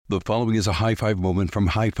The following is a high-five moment from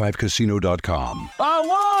highfivecasino.com. I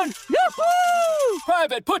won! Yahoo!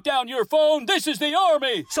 Private, put down your phone. This is the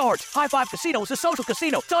Army. Sarge, High Five Casino is a social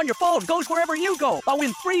casino. It's on your phone. Goes wherever you go. I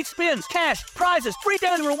win free spins, cash, prizes, free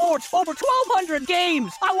daily rewards, over 1,200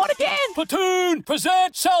 games. I won again. Platoon,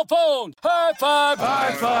 present cell phone. High Five.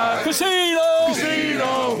 High Five. Casino.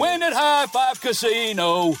 Casino. Win at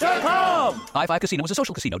highfivecasino.com. High Five Casino is a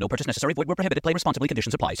social casino. No purchase necessary. Void where prohibited. Play responsibly.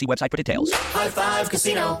 Conditions apply. See website for details. High Five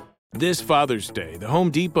Casino. This Father's Day, the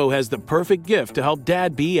Home Depot has the perfect gift to help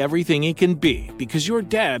Dad be everything he can be, because your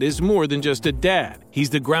dad is more than just a dad. He's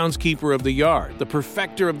the groundskeeper of the yard, the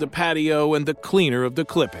perfecter of the patio, and the cleaner of the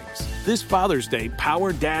clippings. This Father's Day,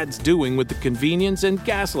 power Dad's doing with the convenience and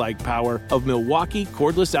gas-like power of Milwaukee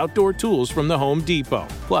cordless outdoor tools from the Home Depot.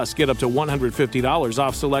 Plus, get up to $150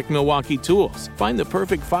 off select Milwaukee tools. Find the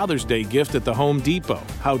perfect Father's Day gift at the Home Depot.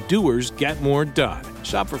 How doers get more done.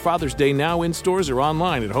 Shop for Father's Day now in stores or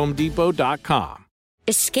online at homedepot.com.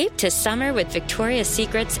 Escape to summer with Victoria's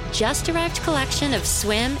Secret's just-arrived collection of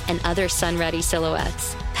swim and other sun-ready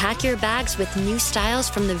silhouettes. Pack your bags with new styles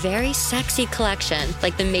from the Very Sexy collection,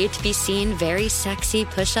 like the made-to-be-seen Very Sexy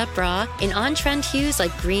push-up bra in on-trend hues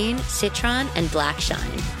like green, citron, and black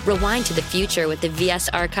shine. Rewind to the future with the VS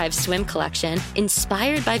Archive swim collection,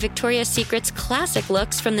 inspired by Victoria's Secret's classic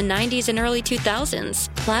looks from the 90s and early 2000s.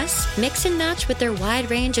 Plus, mix and match with their wide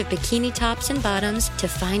range of bikini tops and bottoms to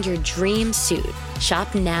find your dream suit.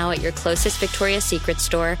 Shop now at your closest Victoria's Secret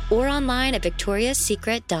store or online at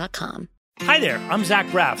victoriassecret.com. Hi there, I'm Zach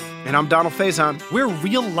Braff. And I'm Donald Faison. We're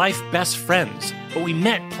real-life best friends, but we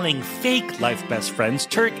met playing fake-life best friends,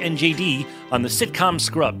 Turk and JD, on the sitcom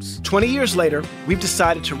Scrubs. 20 years later, we've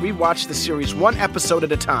decided to rewatch the series one episode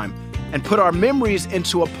at a time and put our memories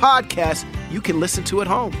into a podcast you can listen to at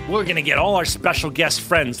home. We're going to get all our special guest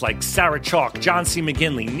friends like Sarah Chalk, John C.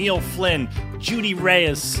 McGinley, Neil Flynn, Judy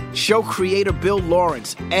Reyes. Show creator Bill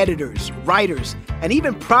Lawrence, editors, writers, and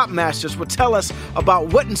even prop masters will tell us about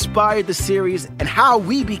what inspired the series and how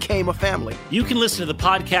we became a family. You can listen to the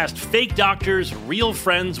podcast Fake Doctors, Real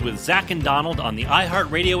Friends with Zach and Donald on the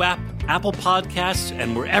iHeartRadio app, Apple Podcasts,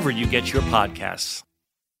 and wherever you get your podcasts.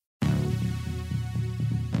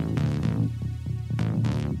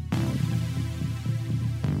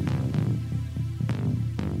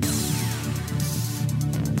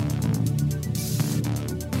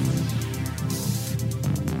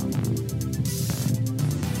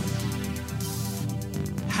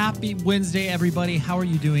 Happy Wednesday, everybody. How are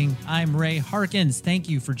you doing? I'm Ray Harkins. Thank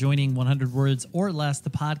you for joining 100 Words or Less, the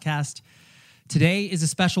podcast. Today is a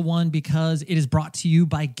special one because it is brought to you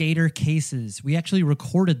by Gator Cases. We actually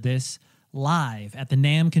recorded this live at the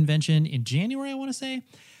NAMM convention in January, I want to say.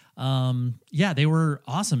 They were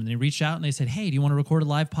awesome. They reached out and they said, hey, do you want to record a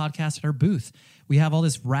live podcast at our booth? We have all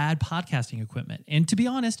this rad podcasting equipment. And to be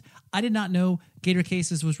honest, I did not know Gator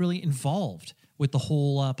Cases was really involved with the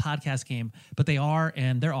whole podcast game, but they are,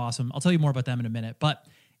 and they're awesome. I'll tell you more about them in a minute. But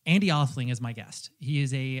Andy Othling is my guest. He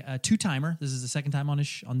is a two-timer. This is the second time on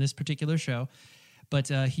this particular show, but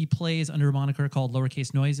he plays under a moniker called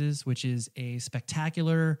Lowercase Noises, which is a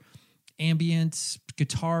spectacular ambient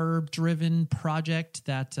guitar-driven project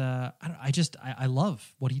that I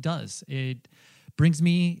love what he does. It brings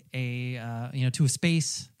me to a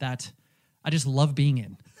space that I just love being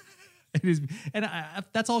in. It is, and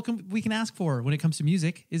that's all we can ask for when it comes to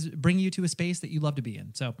music, is bring you to a space that you love to be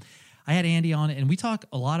in. So I had Andy on, and we talk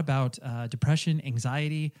a lot about depression,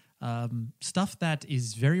 anxiety, stuff that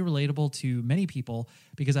is very relatable to many people,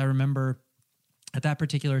 because I remember at that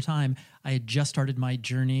particular time, I had just started my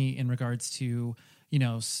journey in regards to,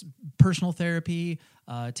 personal therapy,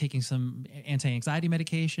 taking some anti-anxiety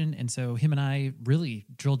medication. And so him and I really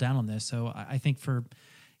drilled down on this. So I think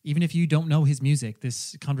even if you don't know his music,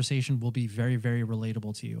 this conversation will be very, very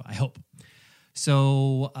relatable to you, I hope.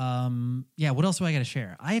 So, what else do I got to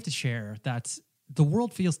share? I have to share that the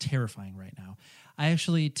world feels terrifying right now. I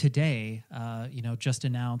actually today, just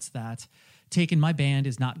announced that Taken, my band,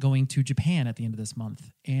 is not going to Japan at the end of this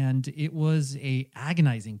month. And it was a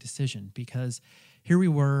agonizing decision, because here we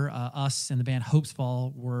were, us and the band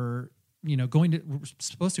Hopesfall were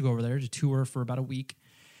supposed to go over there to tour for about a week.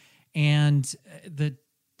 And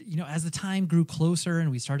as the time grew closer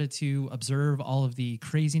and we started to observe all of the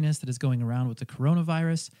craziness that is going around with the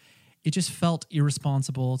coronavirus, it just felt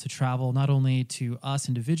irresponsible to travel not only to us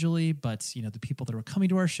individually, but, the people that were coming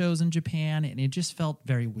to our shows in Japan. And it just felt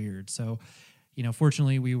very weird. So,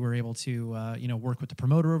 fortunately we were able to, work with the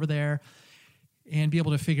promoter over there and be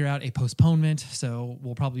able to figure out a postponement. So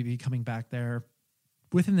we'll probably be coming back there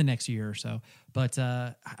within the next year or so. But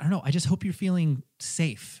I don't know. I just hope you're feeling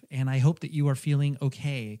safe, and I hope that you are feeling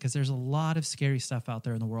okay, because there's a lot of scary stuff out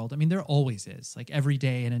there in the world. I mean, there always is, like every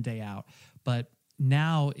day in and day out. But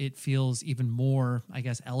now it feels even more, I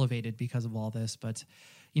guess, elevated because of all this. But,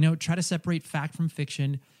 try to separate fact from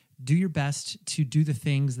fiction. Do your best to do the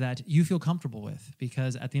things that you feel comfortable with,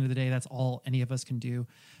 because at the end of the day, that's all any of us can do.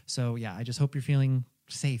 So yeah, I just hope you're feeling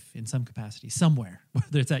safe in some capacity somewhere,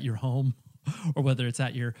 whether it's at your home or whether it's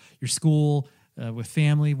at your school, with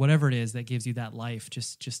family, whatever it is that gives you that life.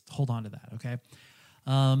 Just hold on to that. Okay.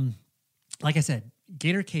 Like I said,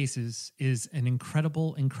 Gator Cases is an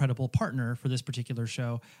incredible partner for this particular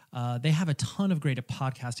show. They have a ton of great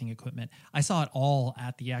podcasting equipment. I saw it all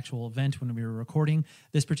at the actual event when we were recording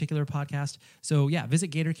this particular podcast. So yeah, visit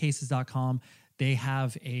GatorCases.com. They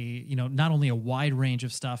have not only a wide range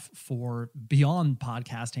of stuff for beyond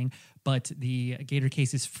podcasting, but the Gator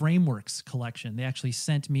Cases Frameworks collection. They actually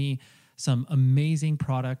sent me some amazing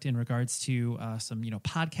product in regards to some,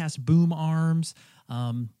 podcast boom arms.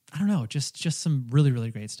 I don't know, just some really,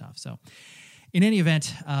 really great stuff. So in any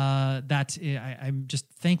event, I'm just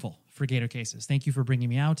thankful for Gator Cases. Thank you for bringing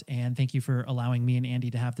me out, and thank you for allowing me and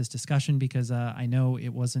Andy to have this discussion, because I know it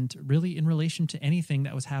wasn't really in relation to anything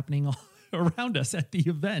that was happening around us at the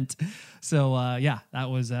event. So that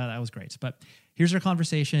was great. But here's our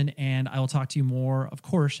conversation, and I will talk to you more, of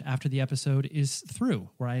course, after the episode is through,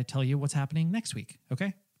 where I tell you what's happening next week.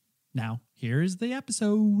 Okay? Now, here's the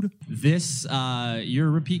episode. This, you're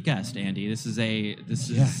a repeat guest, Andy.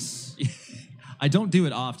 Yes. I don't do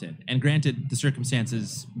it often. And granted, the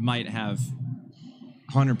circumstances might have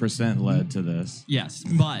 100% led to this. Yes,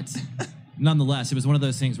 but nonetheless, it was one of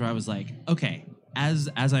those things where I was like, okay, as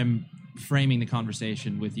I'm framing the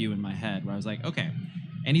conversation with you in my head, where I was like, okay,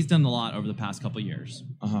 and he's done a lot over the past couple of years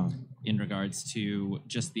in regards to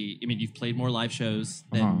just you've played more live shows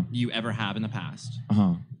than you ever have in the past.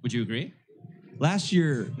 Would you agree? Last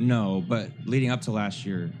year, no, but leading up to last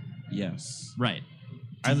year, yes. Right.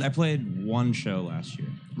 I played one show last year.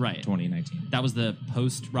 Right. 2019. That was the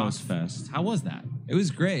Post Fest. How was that? It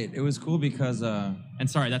was great. It was cool because... and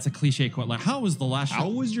sorry, that's a cliche quote. Like, how was the last show? How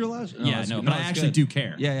was your last show? But I actually do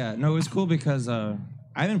care. Yeah. No, it was cool because I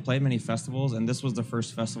haven't played many festivals, and this was the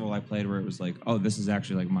first festival I played where it was like, oh, this is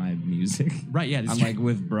actually like my music. Right, yeah. I'm like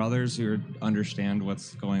with brothers who understand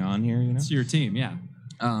what's going on here, It's your team, yeah.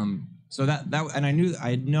 So that and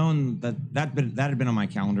I'd known that had been on my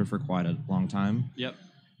calendar for quite a long time. Yep.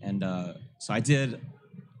 And so I do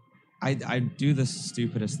the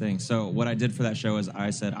stupidest thing. So what I did for that show is I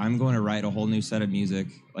said, I'm going to write a whole new set of music,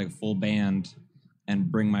 like full band,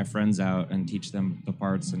 and bring my friends out and teach them the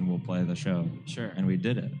parts, and we'll play the show. Sure. And we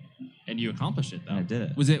did it. And you accomplished it, though. I did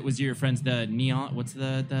it. Was your friends the Neon? What's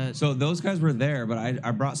the... So those guys were there, but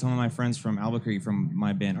I brought some of my friends from Albuquerque from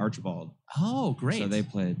my band Archibald. Oh, great. So they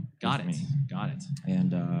played Got with it. me. Got it.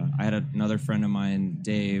 And I had another friend of mine,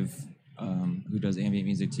 Dave, who does ambient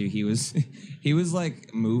music too. He was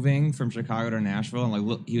like moving from Chicago to Nashville, and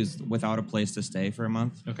like he was without a place to stay for a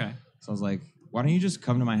month. Okay. So I was like, why don't you just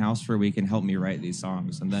come to my house for a week and help me write these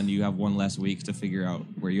songs? And then you have one less week to figure out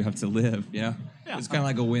where you have to live. Yeah. It's kind of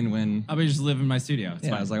like a win-win. I'll just live in my studio. It's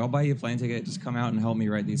fine. I was like, I'll buy you a plane ticket. Just come out and help me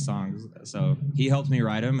write these songs. So he helped me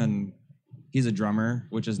write them, and he's a drummer,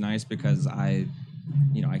 which is nice because I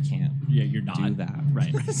can't. Yeah, you're not do that.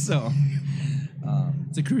 Right. So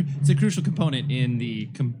it's a crucial component in the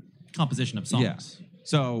composition of songs. Yeah.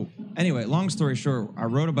 So anyway, long story short, I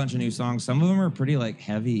wrote a bunch of new songs. Some of them are pretty like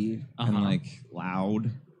heavy and like loud.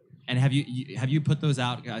 And have you put those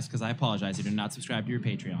out, guys? Because I apologize, you did not subscribe to your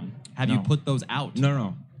Patreon. Have you put those out?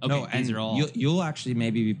 No. Okay, no, these and are all. You'll actually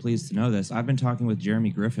maybe be pleased to know this. I've been talking with Jeremy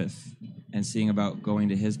Griffith and seeing about going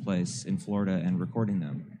to his place in Florida and recording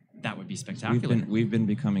them. That would be spectacular. We've been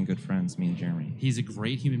becoming good friends, me and Jeremy. He's a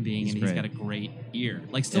great human being, and he's got a great ear.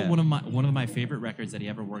 Like, still one of my favorite records that he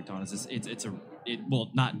ever worked on is this.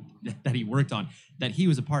 Not that he worked on, that he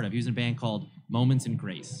was a part of. He was in a band called Moments in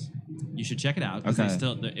Grace. You should check it out. Okay.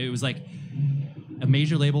 It was like a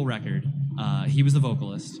major label record. He was the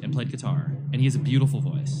vocalist and played guitar, and he has a beautiful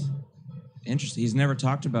voice. Interesting. He's never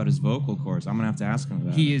talked about his vocal cords. I'm gonna have to ask him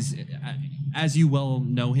about. He is, as you well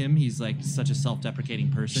know him, he's like such a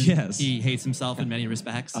self-deprecating person. Yes. He hates himself in many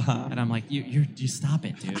respects, and I'm like, you stop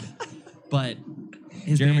it, dude. But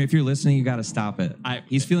Jeremy, if you're listening, you got to stop it.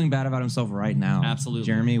 He's feeling bad about himself right now. Absolutely.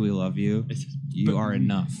 Jeremy, we love you. You are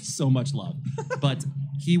enough. So much love. But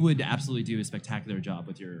he would absolutely do a spectacular job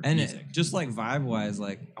with your music. Just like vibe-wise,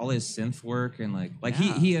 like all his synth work and like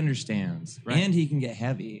he understands. Right. And he can get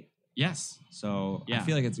heavy. Yes. So I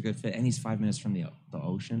feel like it's a good fit. And he's 5 minutes from the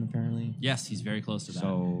ocean, apparently. Yes, he's very close to that.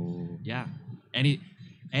 So yeah. And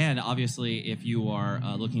And obviously, if you are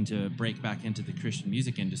looking to break back into the Christian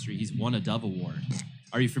music industry, he's won a Dove Award.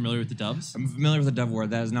 Are you familiar with the Doves? I'm familiar with the Dove Award.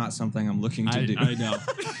 That is not something I'm looking to do. I know.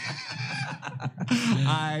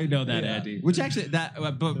 I know that, Andy. Which actually, but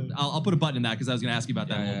I'll put a button in that because I was going to ask you about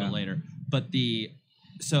that a little bit later. But the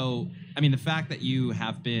fact that you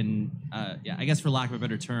have been, I guess for lack of a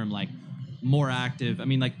better term, like more active. I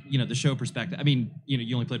mean, like, the show perspective. I mean,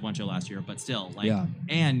 you only played one show last year, but still, like,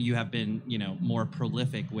 and you have been, more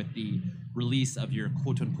prolific with the release of your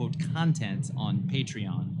quote unquote content on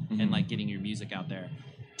Patreon and like getting your music out there.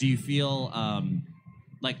 Do you feel,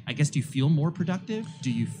 do you feel more productive? What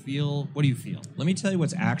do you feel? Let me tell you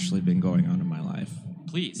what's actually been going on in my life.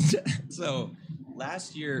 Please. So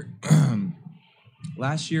last year,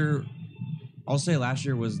 I'll say last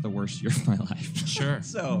year was the worst year of my life. Sure.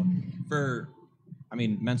 So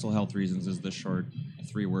mental health reasons is the short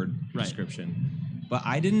 3-word description. But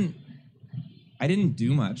I didn't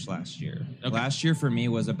do much last year. Okay. Last year for me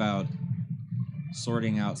was about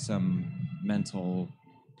sorting out some mental,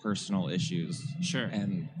 personal issues. Sure.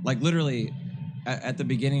 And like literally at the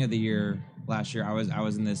beginning of the year last year, I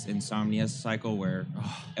was in this insomnia cycle where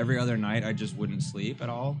every other night I just wouldn't sleep at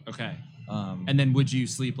all. Okay. And then would you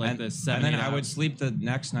sleep like this 7 And then I would sleep the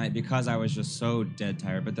next night because I was just so dead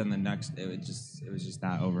tired. But then the next, it was just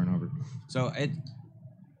that over and over. So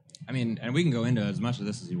and we can go into as much of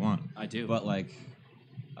this as you want. I do. But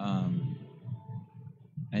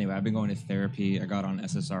anyway, I've been going to therapy. I got on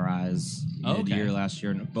SSRIs mid-year last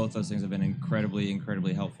year, and both those things have been incredibly,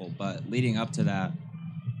 incredibly helpful. But leading up to that,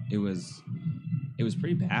 it was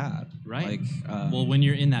pretty bad. Right. Well, when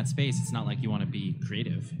you're in that space, it's not like you want to be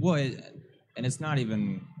creative. Well, and it's not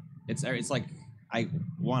even. It's like I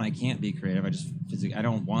can't be creative. I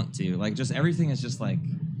don't want to. Like, just everything is just like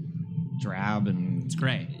drab and it's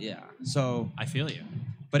gray. Yeah. So I feel you.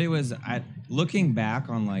 But it was looking back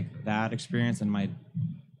on like that experience and my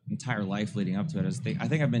entire life leading up to it. I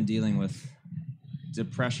think I've been dealing with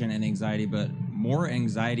depression and anxiety, but more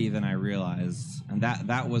anxiety than I realized, and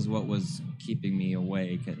that was what was keeping me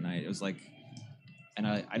awake at night. It was like, and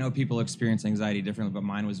I know people experience anxiety differently, but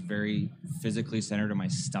mine was very physically centered in my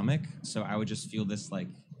stomach. So I would just feel this like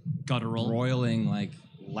guttural, roiling, like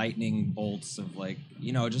lightning bolts of like,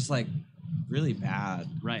 just like really bad.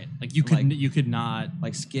 Right. Like you could not,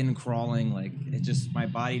 like skin crawling, like it just, my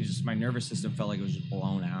body, my nervous system felt like it was just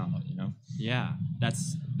blown out, Yeah.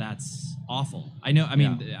 That's awful. I know. I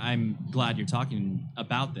mean, I'm glad you're talking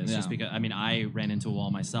about this just because, I ran into a wall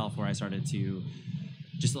myself where I started to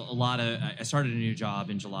I started a new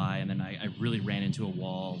job in July, and then I really ran into a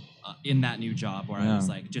wall in that new job where I was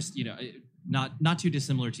like, just, not too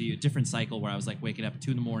dissimilar to you, different cycle where I was like waking up at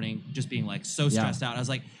 2 a.m, just being like so stressed out. I was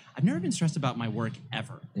like, I've never been stressed about my work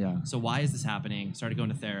ever. Yeah. So why is this happening? Started going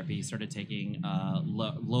to therapy, started taking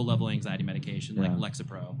low-level anxiety medication like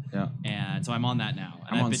Lexapro. Yeah. And so I'm on that now.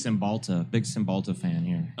 And I'm on Cymbalta. Big Cymbalta fan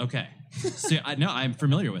here. Okay. So I'm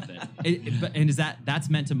familiar with it. And is that's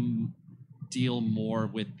meant to deal more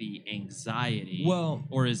with the anxiety? Well,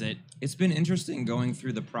 or is it? It's been interesting going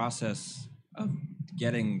through the process of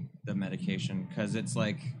getting the medication, because it's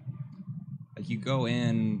like you go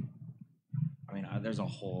in. It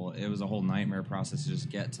was a whole nightmare process to just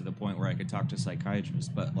get to the point where I could talk to a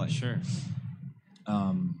psychiatrist, but like sure.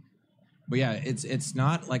 But yeah, it's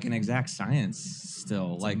not like an exact science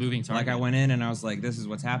still. It's like a moving target. Like I went in and I was like, this is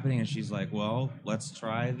what's happening, and she's like, well, let's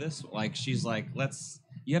try this. Like she's like,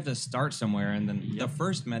 you have to start somewhere, and then the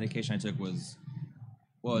first medication I took was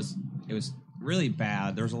really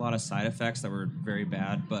bad. There was a lot of side effects that were very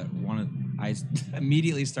bad, but I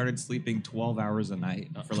immediately started sleeping 12 hours a night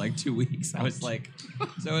for like 2 weeks. I was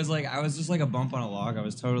just like a bump on a log. I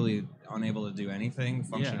was totally unable to do anything,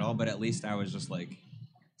 function at all, but at least I was just like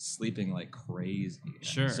sleeping like crazy.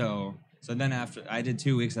 Sure. So then after I did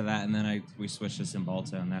 2 weeks of that, and then we switched to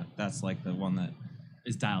Cymbalta, and that's like the one that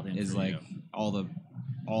is dialed in. Is for like you.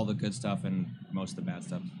 all the good stuff and most of the bad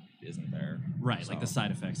stuff isn't there. Right, like the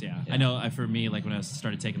side effects, yeah. I know for me, like when I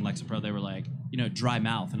started taking Lexapro, they were like, dry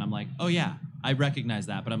mouth. And I'm like, oh yeah, I recognize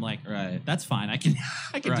that. But I'm like, that's fine. I can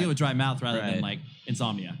deal with dry mouth rather than like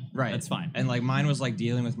insomnia. Right. That's fine. And like mine was like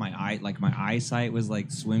dealing with my eye, like my eyesight was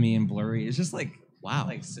like swimmy and blurry. It's just like, wow.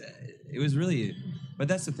 Like it was really, but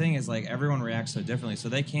that's the thing is like everyone reacts so differently. So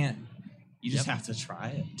they can't, you just have to try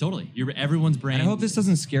it. Totally. Everyone's brain. And I hope this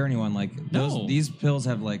doesn't scare anyone. Like these pills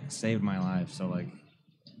have like saved my life. So like,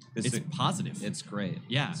 it's positive. It's great.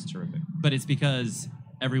 Yeah. It's terrific. But it's because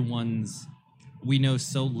we know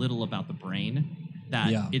so little about the brain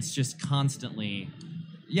that it's just constantly,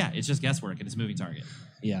 it's just guesswork and it's a moving target.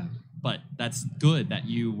 Yeah. But that's good that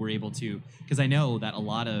you were able to, because I know that a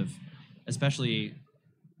lot of, especially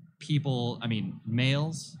people, I mean,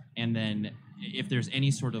 males, and then if there's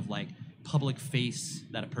any sort of like public face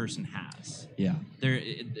that a person has. Yeah.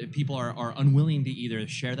 People are unwilling to either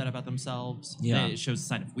share that about themselves. Yeah. It shows a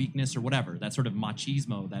sign of weakness or whatever. That sort of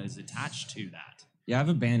machismo that is attached to that. Yeah, I've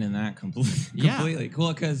abandoned that completely. Yeah. Completely.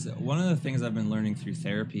 Cool, because one of the things I've been learning through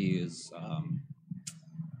therapy is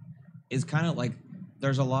kind of like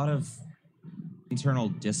there's a lot of internal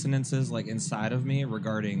dissonances like inside of me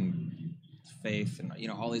regarding faith and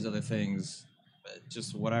all these other things,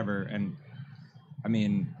 just whatever. And I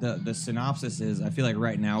mean, the synopsis is I feel like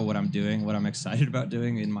right now what I'm doing, what I'm excited about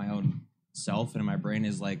doing in my own self and in my brain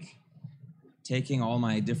is like taking all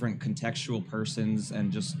my different contextual persons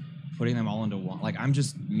and just putting them all into one. Like I'm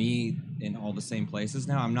just me in all the same places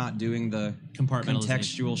now. I'm not doing the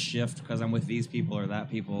contextual shift because I'm with these people or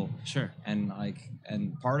that people. Sure. And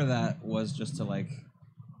part of that was just to like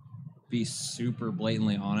be super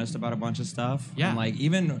blatantly honest about a bunch of stuff. Yeah. And like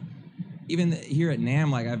even here at NAMM,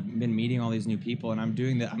 like I've been meeting all these new people and I'm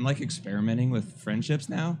doing that. I'm like experimenting with friendships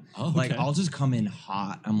now. Oh, okay. Like I'll just come in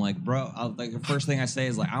hot. I'm like, bro, like the first thing I say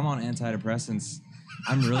is like, I'm on antidepressants.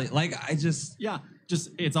 I'm really like, it's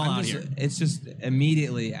all out here. It's just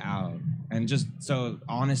immediately out. And just so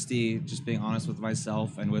honesty, just being honest with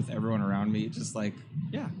myself and with everyone around me, just like,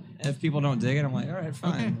 yeah. If people don't dig it, I'm like, all right,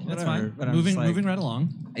 fine. Okay, whatever. that's fine. But I'm moving just like, right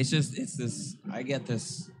along. It's this, I get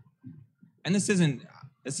this. And this isn't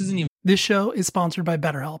even. This show is sponsored by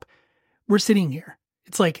BetterHelp. We're sitting here.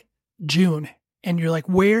 It's like June and you're like,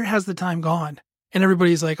 where has the time gone? And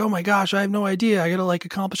everybody's like, oh my gosh, I have no idea. I got to like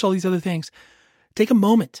accomplish all these other things. Take a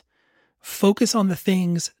moment. Focus on the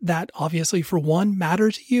things that obviously for one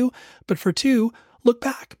matter to you, but for two, look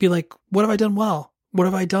back, be like, what have I done well? What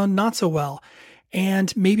have I done not so well?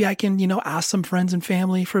 And maybe I can, ask some friends and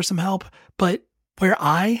family for some help. But where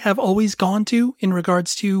I have always gone to in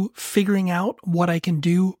regards to figuring out what I can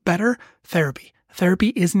do better, therapy. Therapy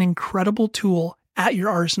is an incredible tool at your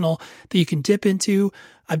arsenal that you can dip into.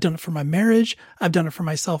 I've done it for my marriage. I've done it for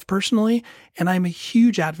myself personally. And I'm a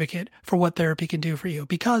huge advocate for what therapy can do for you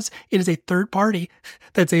because it is a third party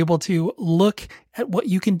that's able to look at what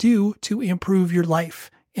you can do to improve your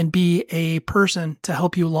life and be a person to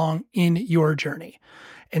help you along in your journey.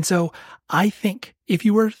 And so I think if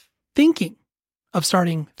you were thinking of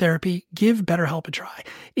starting therapy, give BetterHelp a try.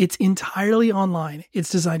 It's entirely online. It's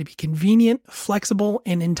designed to be convenient, flexible,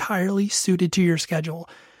 and entirely suited to your schedule.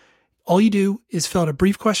 All you do is fill out a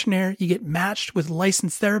brief questionnaire, you get matched with a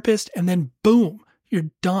licensed therapist, and then boom,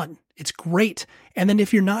 you're done. It's great. And then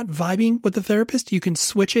if you're not vibing with the therapist, you can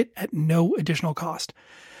switch it at no additional cost.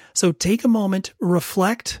 So take a moment,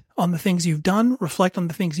 reflect on the things you've done, reflect on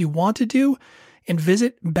the things you want to do, and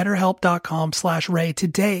visit betterhelp.com/Ray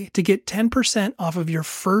today to get 10% off of your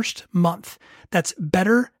first month. That's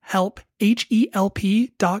BetterHelp,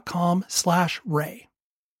 HELP.com/Ray.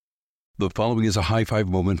 The following is a high-five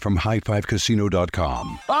moment from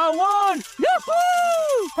highfivecasino.com. I won!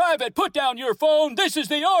 Yahoo! Private, put down your phone. This is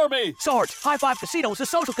the Army. Sarge, High Five Casino is a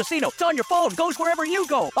social casino. It's on your phone, goes wherever you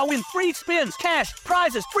go. I win free spins, cash,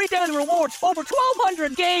 prizes, free daily rewards, over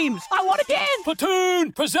 1,200 games. I won again.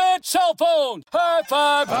 Platoon, present cell phone. High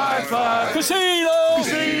Five. High Five. Casino.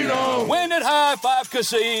 Casino. Win at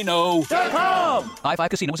highfivecasino.com. High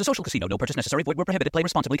Five Casino is a social casino. No purchase necessary. Void where prohibited. Play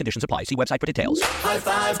responsibly. Conditions apply. See website for details. High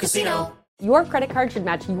Five Casino. Your credit card should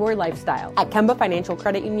match your lifestyle. At Kemba Financial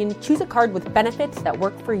Credit Union, choose a card with benefits that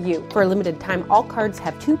work for you. For a limited time, all cards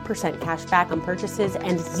have 2% cash back on purchases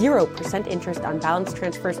and 0% interest on balance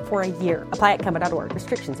transfers for a year. Apply at Kemba.org.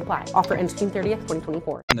 Restrictions apply. Offer ends June 30th,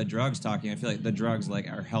 2024. And the drugs talking, I feel like the drugs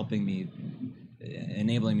are helping me,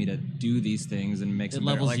 enabling me to do these things and make it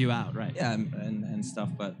levels you out, right? Yeah, and stuff.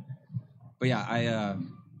 But yeah,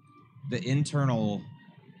 the internal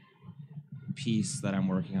piece that I'm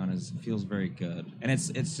working on feels very good, and it's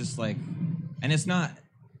just like, and it's not,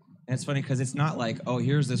 and it's funny because it's not like, oh,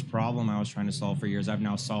 here's this problem I was trying to solve for years, I've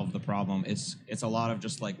now solved the problem. It's a lot of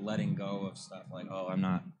just like letting go of stuff, like, oh,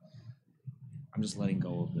 I'm just letting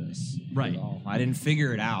go of this, right? I didn't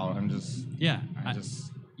figure it out.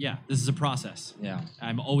 This is a process. Yeah,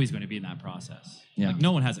 I'm always going to be in that process. Yeah, like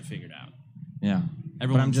no one has it figured out. Yeah,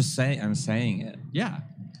 but I'm saying it. Yeah,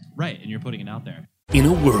 right, and you're putting it out there. In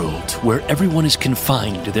a world where everyone is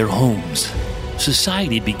confined to their homes,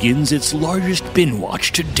 society begins its largest binge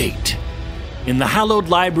watch to date. In the hallowed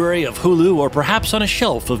library of Hulu, or perhaps on a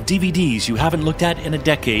shelf of DVDs you haven't looked at in a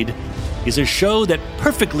decade, is a show that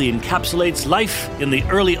perfectly encapsulates life in the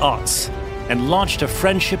early aughts and launched a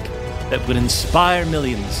friendship that would inspire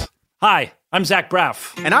millions. Hi, I'm Zach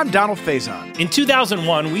Braff. And I'm Donald Faison. In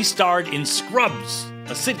 2001, we starred in Scrubs,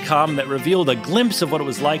 a sitcom that revealed a glimpse of what it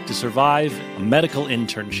was like to survive a medical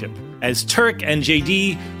internship. As Turk and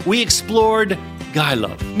JD, we explored guy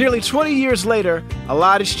love. Nearly 20 years later, a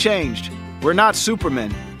lot has changed. We're not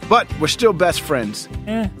Supermen, but we're still best friends.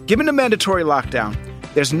 Given the mandatory lockdown,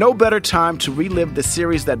 there's no better time to relive the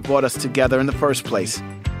series that brought us together in the first place.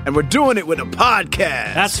 And we're doing it with a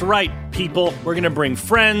podcast. That's right, people. We're going to bring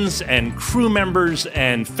friends and crew members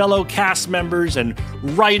and fellow cast members and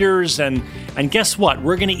writers. And guess what?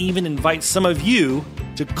 We're going to even invite some of you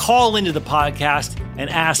to call into the podcast and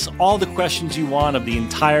ask all the questions you want of the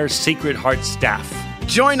entire Sacred Heart staff.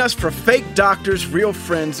 Join us for Fake Doctors, Real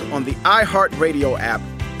Friends on the iHeartRadio app,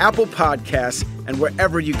 Apple Podcasts, and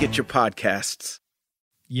wherever you get your podcasts.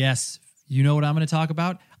 Yes, you know what I'm going to talk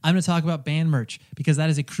about? I'm going to talk about band merch because that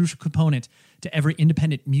is a crucial component to every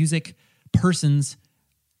independent music person's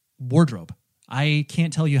wardrobe. I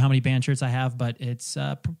can't tell you how many band shirts I have, but it's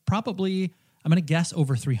probably, I'm going to guess,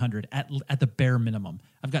 over 300 at the bare minimum.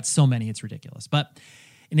 I've got so many, it's ridiculous. But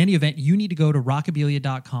in any event, you need to go to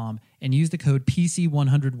rockabilia.com and use the code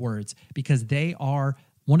PC100words because they are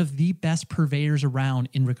one of the best purveyors around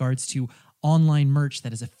in regards to online merch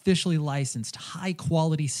that is officially licensed,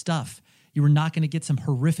 high-quality stuff. You are not going to get some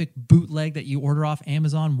horrific bootleg that you order off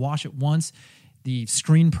Amazon, wash it once, the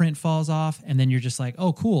screen print falls off, and then you're just like,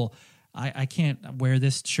 oh, cool, I can't wear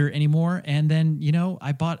this shirt anymore. And then, you know,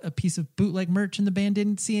 I bought a piece of bootleg merch and the band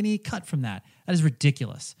didn't see any cut from that. That is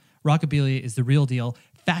ridiculous. Rockabilia is the real deal.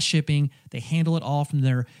 Fast shipping. They handle it all from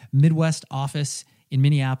their Midwest office in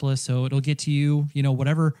Minneapolis, so it'll get to you, you know,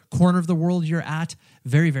 whatever corner of the world you're at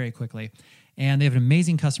very, very quickly. And they have an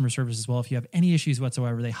amazing customer service as well. If you have any issues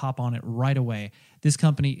whatsoever, they hop on it right away. This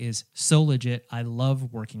company is so legit. I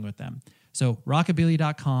love working with them. So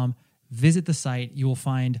rockabilia.com, visit the site. You will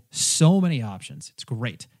find so many options. It's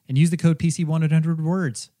great. And use the code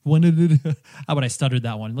PC100words. How about I stuttered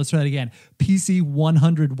that one? Let's try that again.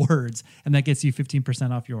 PC100words. And that gets you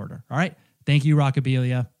 15% off your order. All right? Thank you,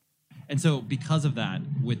 Rockabilia. And so because of that,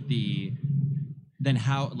 then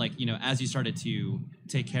how, like, you know, as you started to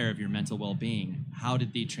take care of your mental well-being, how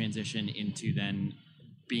did the transition into then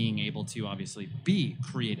being able to obviously be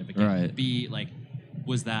creative again? Right. Be like,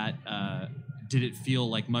 was that, did it feel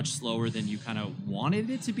like much slower than you kind of wanted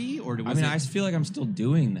it to be? Or was I feel like I'm still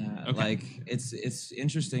doing that. Okay. Like, it's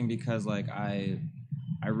interesting because, like, I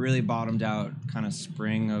really bottomed out kind of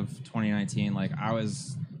spring of 2019. Like, I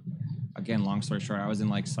was, again, long story short, I was in,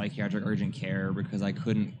 like, psychiatric urgent care because I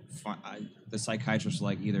couldn't the psychiatrist was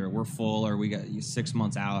like, either we're full or we got you 6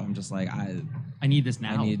 months out. I'm just like, I need this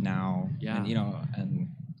now. I need now. Yeah. And, you know,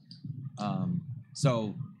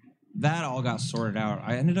 so that all got sorted out.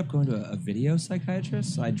 I ended up going to a video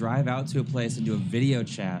psychiatrist. So I drive out to a place and do a video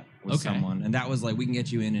chat with someone. And that was like, we can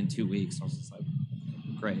get you in 2 weeks. I was just like,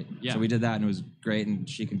 great. Yeah. So we did that and it was great. And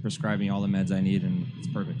she can prescribe me all the meds I need and it's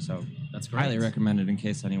perfect. So that's great. Highly recommend it in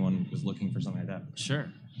case anyone was looking for something like that.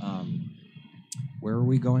 Sure. Where are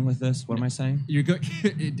we going with this? What am I saying? You're going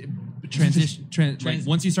like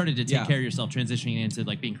once you started to take care of yourself, transitioning into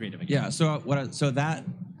like being creative again. Yeah. So that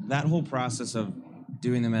whole process of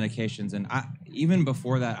doing the medications, and even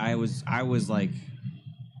before that, I was like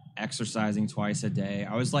exercising twice a day.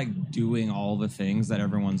 I was like doing all the things that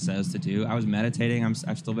everyone says to do. I was meditating.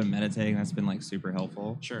 I've still been meditating. That's been like super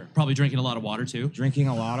helpful. Sure. Probably drinking a lot of water too. Drinking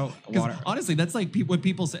a lot of water. Honestly, that's like what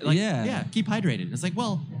people say. Like, yeah, keep hydrated. It's like,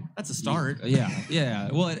 well, that's a start. Yeah.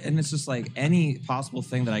 Well, and it's just like any possible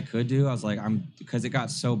thing that I could do. I was like, because it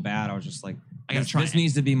got so bad. I was just like, I gotta try. This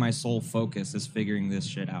needs to be my sole focus is figuring this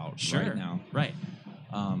shit out right now. Right.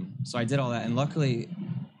 So I did all that, and luckily,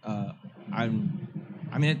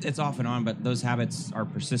 it's off and on, but those habits are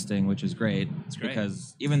persisting, which is great. It's great.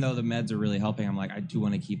 Because even though the meds are really helping, I'm like, I do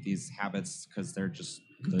want to keep these habits because they're just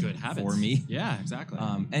good habits for me. Yeah, exactly.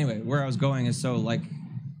 Anyway, where I was going is so like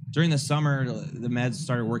during the summer, the meds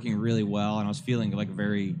started working really well, and I was feeling like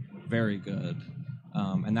very, very good.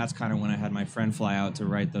 And that's kind of when I had my friend fly out to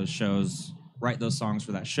write those songs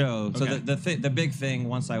for that show. So the big thing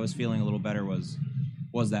once I was feeling a little better was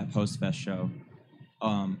that post-fest show.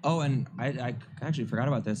 And I actually forgot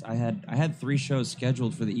about this. I had 3 shows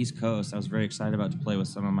scheduled for the East Coast. I was very excited about to play with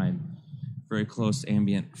some of my very close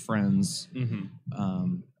ambient friends. Mm-hmm.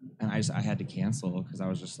 And I had to cancel because I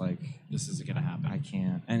was just like, this isn't gonna happen. I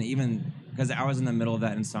can't. And even because I was in the middle of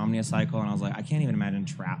that insomnia cycle, and I was like, I can't even imagine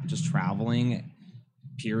just traveling.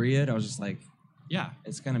 Period. I was just like, yeah,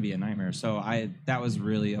 it's gonna be a nightmare. So that was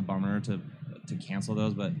really a bummer to cancel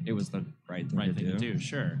those, but it was the right thing to do.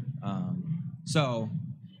 Sure. So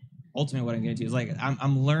ultimately what I'm getting to is like,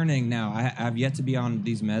 I'm learning now. I've yet to be on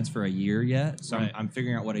these meds for a year yet. So I'm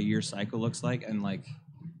figuring out what a year cycle looks like. And like,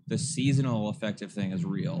 the seasonal affective thing is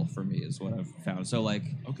real for me, is what I've found. So like,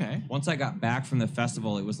 okay, once I got back from the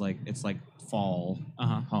festival, it was like, it's like fall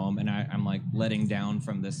home, and I'm like letting down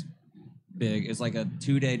from this it's like a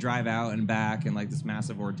 2-day drive out and back, and like this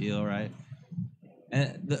massive ordeal, right?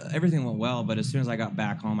 And everything went well, but as soon as I got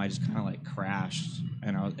back home, I just kind of like crashed,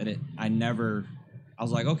 and I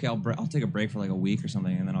was like, okay, I'll take a break for like a week or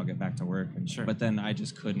something, and then I'll get back to work. And but then I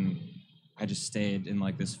just couldn't. I just stayed in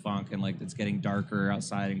like this funk, and like it's getting darker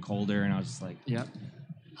outside and colder, and I was just like, yep.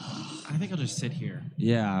 I think I'll just sit here.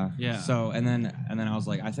 Yeah. So and then I was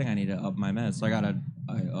like, I think I need to up my meds. So I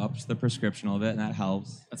upped the prescription a little bit, and that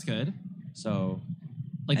helps. That's good. So,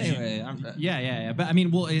 like, anyway, yeah. But I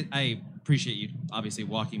mean, well, I appreciate you obviously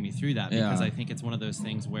walking me through that, because Yeah. I think it's one of those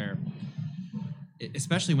things where,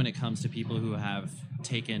 especially when it comes to people who have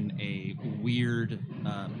taken a weird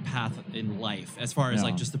path in life, as far as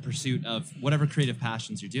like just the pursuit of whatever creative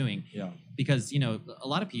passions you're doing. Yeah. Because, you know, a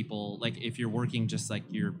lot of people, like if you're working just like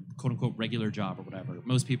your quote unquote regular job or whatever,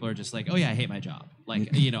 most people are just like, oh yeah, I hate my job.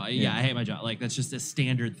 Like, you know, I hate my job. Like that's just a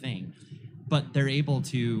standard thing. But they're able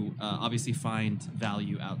to obviously find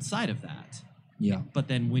value outside of that. Yeah. But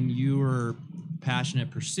then when your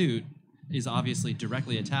passionate pursuit is obviously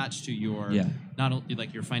directly attached to your not only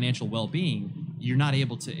like your financial well-being, you're not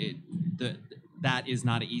able to that is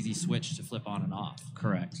not an easy switch to flip on and off.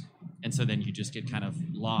 Correct. And so then you just get kind of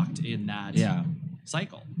locked in that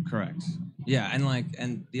cycle. Correct. Yeah,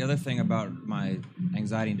 and the other thing about my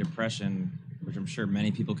anxiety and depression, which I'm sure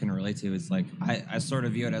many people can relate to, is like I sort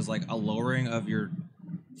of view it as like a lowering of your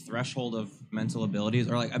threshold of mental abilities,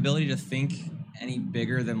 or like ability to think any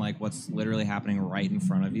bigger than like what's literally happening right in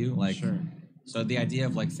front of you. Like, so the idea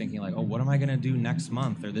of like thinking like, oh, what am I gonna do next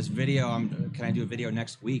month, or this video, can I do a video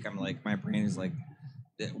next week? I'm like, my brain is like,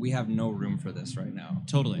 we have no room for this right now.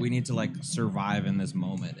 Totally. We need to like survive in this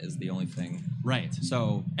moment is the only thing. Right.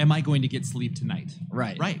 So, am I going to get sleep tonight?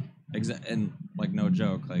 Right. And like, no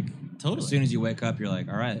joke, like totally. As soon as you wake up, you're like,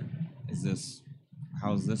 all right,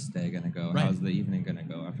 how's this day gonna go? Right. How's the evening gonna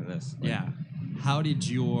go after this? Like, Yeah. How did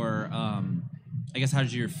your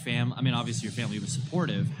family, I mean, obviously your family was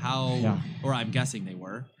supportive. Or I'm guessing they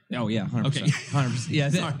were. Oh yeah, 100%. Okay. 100%. Yeah,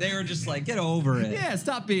 they were just like, get over it. Yeah,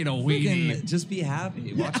 stop being a weenie. Freaking just be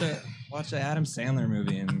happy. Watch a Adam Sandler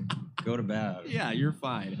movie and go to bed. Yeah, you're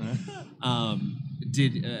fine.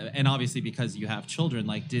 And obviously because you have children,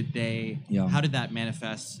 like how did that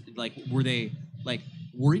manifest? Like, were they like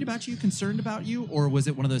worried about you, concerned about you, or was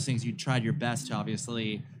it one of those things you tried your best to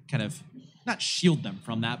obviously kind of not shield them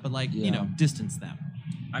from that, but like, you know, distance them?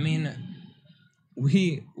 I mean,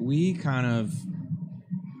 we kind of,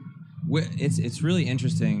 it's really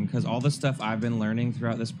interesting because all the stuff I've been learning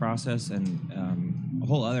throughout this process, and a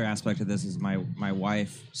whole other aspect of this is my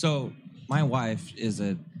wife. So my wife is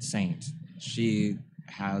a saint. She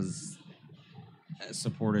has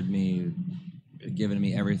supported me, given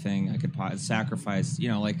me everything I could sacrifice. You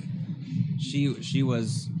know, like she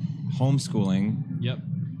was homeschooling. Yep.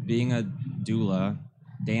 Being a doula,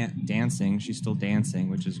 dancing. She's still dancing,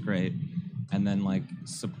 which is great. And then like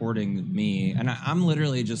supporting me. And I'm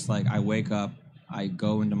literally just like, I wake up, I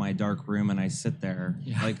go into my dark room and I sit there.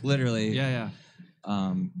 Yeah. Like literally. Yeah.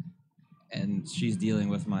 And she's dealing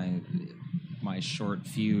with my short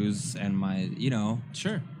fuse and my, you know.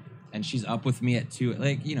 Sure. And she's up with me at 2,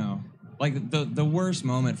 like, you know, like the worst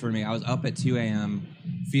moment for me, I was up at 2 a.m.,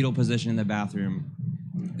 fetal position in the bathroom.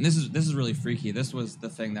 And this is really freaky. This was the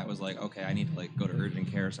thing that was like, okay, I need to like go to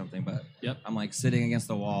urgent care or something. But I'm like sitting against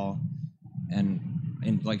the wall and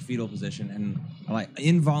in like fetal position, and like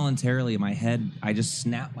involuntarily I just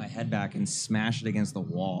snapped my head back and smashed it against the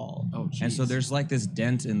wall. Oh, geez. And so there's like this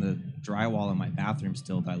dent in the drywall in my bathroom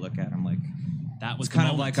still that I look at. I'm like, that was it's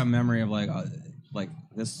kind of like a memory of like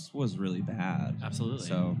this was really bad. Absolutely.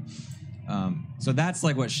 So that's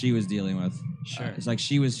like what she was dealing with. Sure. It's like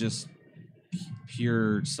she was just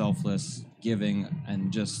pure selfless giving,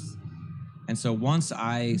 and so once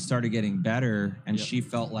I started getting better and she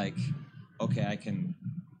felt like, okay,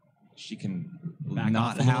 she can back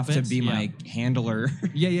not off have a to bit. be my handler.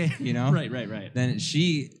 Yeah. You know? Right. Then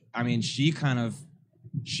she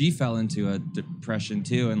fell into a depression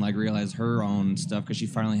too, and like realized her own stuff because she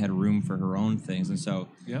finally had room for her own things, and so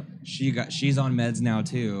she's on meds now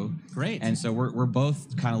too. Great. And so we're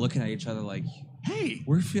both kind of looking at each other like, hey,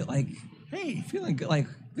 feeling good, like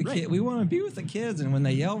the kid. We want to be with the kids, and when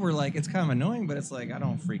they yell, we're like, it's kind of annoying, but it's like I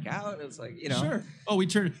don't freak out. It's like, you know, sure. Oh, we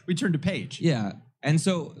turned to page. Yeah, and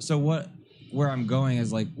so where I'm going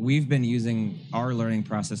is like we've been using our learning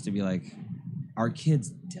process to be like, our kids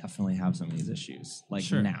definitely have some of these issues, like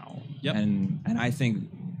now. Yep. And I think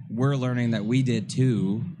we're learning that we did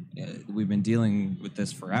too, we've been dealing with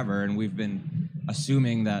this forever, and we've been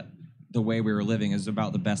assuming that the way we were living is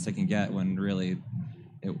about the best it can get, when really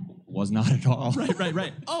it was not at all.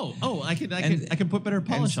 Right. Oh, I can put better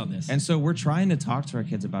polish on this. And so we're trying to talk to our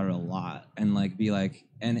kids about it a lot, and like be like,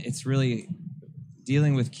 and it's really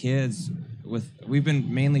dealing with kids we've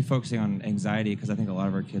been mainly focusing on anxiety, because I think a lot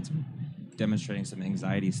of our kids are demonstrating some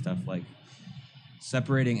anxiety stuff, like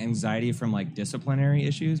separating anxiety from like disciplinary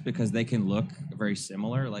issues, because they can look very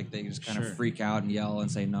similar. Like they just kind of freak out and yell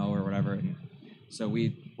and say no or whatever. And so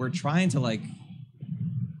we're trying to like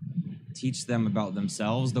teach them about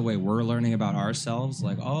themselves the way we're learning about ourselves.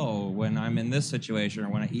 Like, oh, when I'm in this situation, or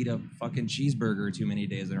when I eat a fucking cheeseburger too many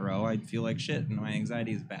days in a row, I feel like shit and my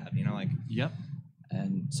anxiety is bad, like. Yep.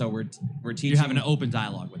 And so we're teaching. You're having an open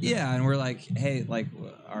dialogue with them. Yeah, and we're like, hey, like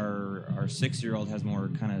our 6-year-old has more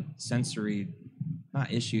kind of sensory, not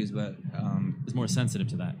issues, but is more sensitive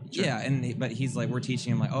to that. Sure. Yeah, but he's like, we're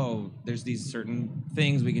teaching him like, oh, there's these certain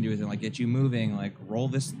things we can do with it, like get you moving, like roll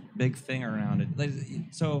this big thing around it. Like,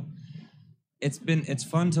 so it's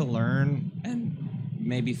fun to learn and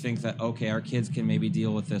maybe think that, okay, our kids can maybe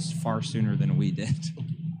deal with this far sooner than we did.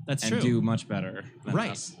 That's and true. do much better than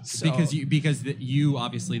right us. So, because you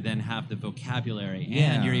obviously then have the vocabulary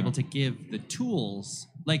and you're able to give the tools,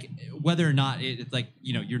 like whether or not it's like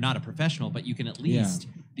you're not a professional, but you can at least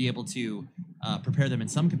be able to prepare them in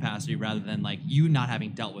some capacity, rather than like you not having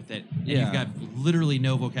dealt with it and you've got literally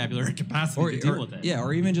no vocabulary capacity to deal with it. Yeah,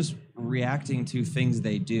 or even just reacting to things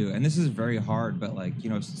they do. And this is very hard, but like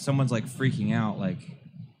if someone's like freaking out, like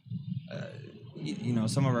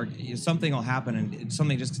some of our something will happen and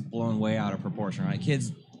something just gets blown way out of proportion, right?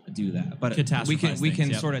 Kids do that, but we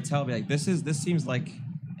can sort of tell, be like, this seems like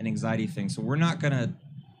an anxiety thing, so we're not gonna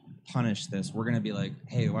punish this. We're gonna be like,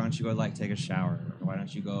 hey, why don't you go like take a shower? Or why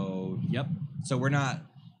don't you go? Yep. So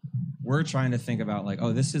we're trying to think about like,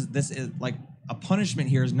 oh, this is like a punishment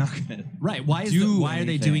here is not gonna right. Why are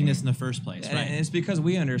they doing this in the first place? Right. And it's because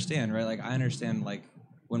we understand, right? Like I understand, like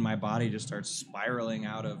when my body just starts spiraling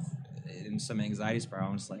out of in some anxiety spiral,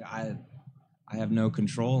 I'm just like, I have no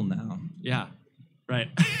control now. Yeah. Right.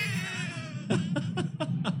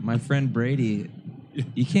 My friend Brady,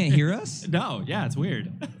 you can't hear us? No. Yeah, it's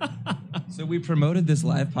weird. So we promoted this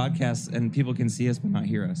live podcast and people can see us but not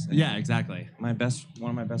hear us. And yeah, exactly. One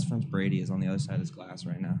of my best friends, Brady, is on the other side of this glass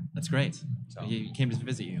right now. That's great. So he came to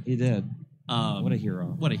visit you. He did. What a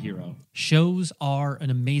hero. What a hero. Shows are an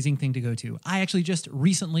amazing thing to go to. I actually just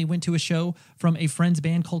recently went to a show from a friend's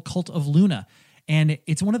band called Cult of Luna. And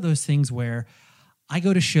it's one of those things where I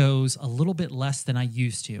go to shows a little bit less than I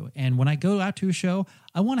used to. And when I go out to a show,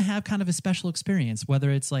 I want to have kind of a special experience,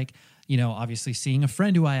 whether it's like, obviously seeing a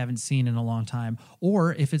friend who I haven't seen in a long time,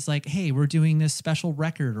 or if it's like, hey, we're doing this special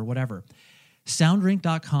record or whatever.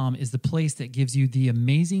 Soundrink.com is the place that gives you the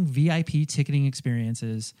amazing VIP ticketing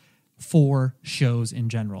experiences for shows in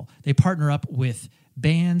general. They partner up with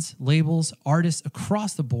bands, labels, artists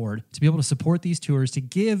across the board to be able to support these tours, to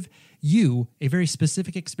give you a very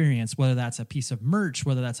specific experience, whether that's a piece of merch,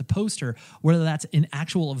 whether that's a poster, whether that's an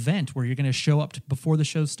actual event where you're going to show up before the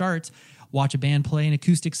show starts, watch a band play an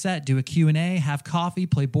acoustic set, do a Q&A, have coffee,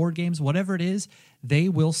 play board games, whatever it is, they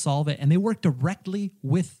will solve it. And they work directly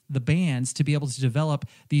with the bands to be able to develop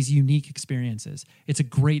these unique experiences. It's a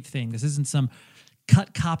great thing. This isn't some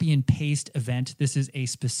cut, copy, and paste event. This is a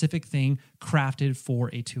specific thing crafted for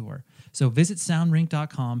a tour. So visit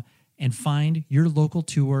soundrink.com and find your local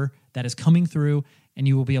tour that is coming through, and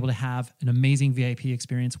you will be able to have an amazing VIP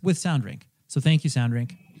experience with Soundrink. So thank you,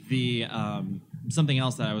 Soundrink. The something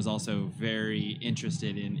else that I was also very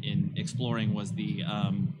interested in exploring was the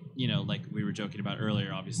like we were joking about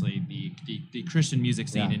earlier, obviously the Christian music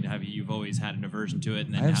scene, and have you've always had an aversion to it.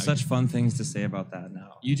 And then I have such fun things to say about that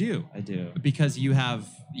now. You do? I do. Because you have,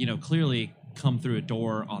 clearly come through a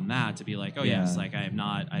door on that to be like, oh yes, like I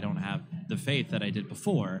don't have the faith that I did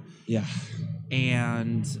before. Yeah.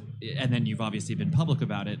 And then you've obviously been public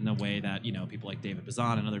about it in a way that, people like David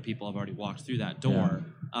Bazan and other people have already walked through that door.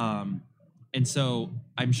 Yeah. And so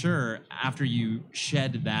I'm sure after you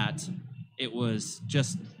shed that, it was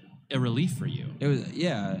just a relief for you. It was,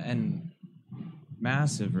 and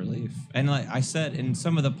massive relief. And like I said in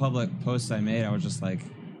some of the public posts I made, I was just like,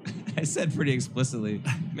 I said pretty explicitly,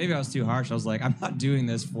 maybe I was too harsh. I was like, I'm not doing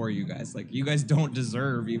this for you guys. Like, you guys don't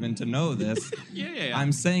deserve even to know this. Yeah.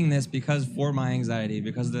 I'm saying this because for my anxiety,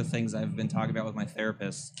 because of the things I've been talking about with my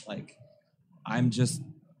therapist. Like, I'm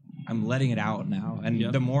letting it out now.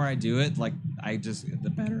 And the more I do it, like,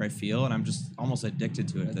 the better I feel. And I'm just almost addicted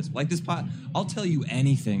to it at this. Like this pot, I'll tell you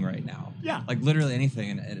anything right now. Yeah. Like literally anything.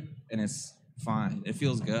 And it's fine. It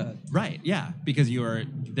feels good. Right. Yeah. Because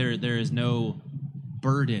there is no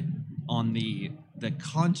burden on the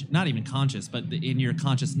not even conscious, but in your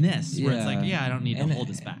consciousness, where it's like, I don't need to hold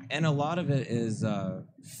this back. And a lot of it is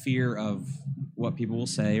fear of what people will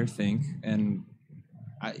say or think, and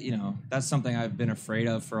that's something I've been afraid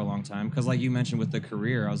of for a long time. Because, like you mentioned with the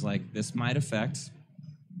career, I was like, this might affect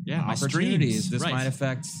my opportunities. streams. This Right. might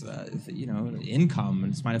affect income.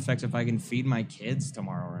 This might affect if I can feed my kids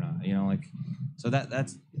tomorrow or not. So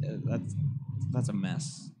that's a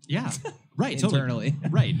mess. Yeah, right. Internally.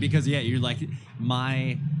 Totally. Right, because you're like,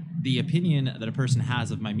 the opinion that a person has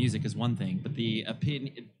of my music is one thing, but the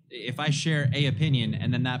opinion, if I share a opinion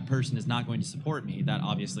and then that person is not going to support me, that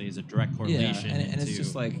obviously is a direct correlation. Yeah, and it's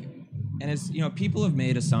just like, and it's people have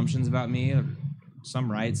made assumptions about me,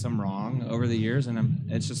 some right, some wrong over the years, and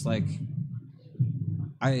it's just like,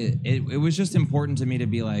 it was just important to me to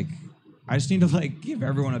be like, I just need to give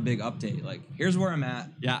everyone a big update. Like, here's where I'm at.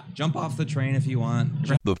 Yeah. Jump off the train if you want.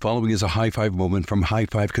 The following is a high-five moment from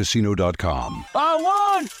highfivecasino.com. I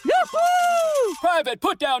won! Yahoo! Private,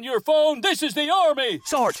 put down your phone. This is the Army.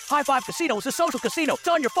 Sarge, High Five Casino is a social casino. It's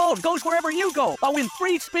on your phone, goes wherever you go. I win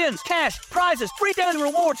free spins, cash, prizes, free daily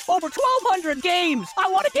rewards, over 1,200 games. I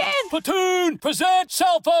won again. Platoon, present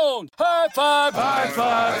cell phone. High Five. High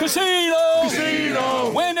Five. Casino.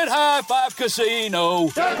 Casino. Win at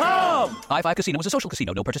highfivecasino.com. High Five Casino is a social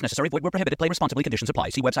casino. No purchase necessary. Void where prohibited. Play responsibly. Conditions apply.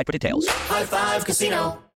 See website for details. High Five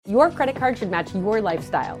Casino. Your credit card should match your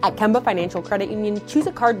lifestyle. At Kemba Financial Credit Union, choose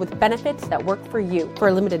a card with benefits that work for you. For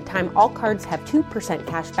a limited time, all cards have 2%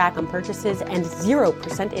 cash back on purchases and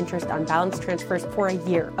 0% interest on balance transfers for a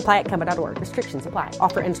year. Apply at Kemba.org. Restrictions apply.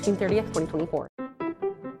 Offer ends June 30th, 2024.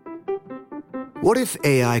 What if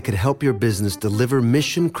AI could help your business deliver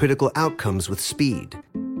mission-critical outcomes with speed?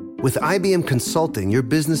 With IBM Consulting, your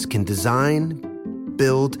business can design,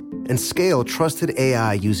 build, and scale trusted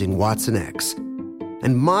AI using Watson X,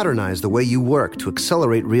 and modernize the way you work to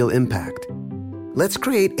accelerate real impact. Let's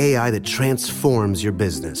create AI that transforms your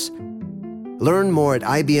business. Learn more at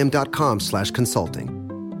ibm.com/consulting.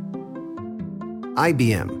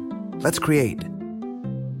 IBM. Let's create.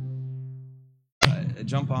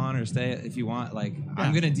 Jump on or stay if you want.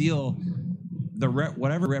 I'm going to deal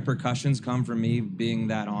whatever repercussions come from me being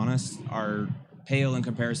that honest are pale in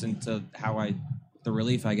comparison to the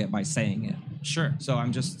relief I get by saying it. Sure. So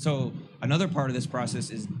another part of this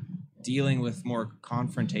process is dealing with more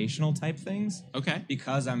confrontational type things. Okay.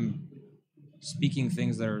 Because I'm speaking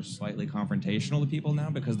things that are slightly confrontational to people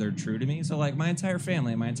now because they're true to me. So my entire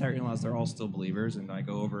family, my entire in-laws, they're all still believers, and I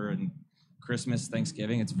go over and Christmas,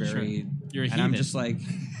 Thanksgiving, it's very, Sure. You're a and I'm heathen. just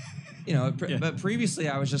but previously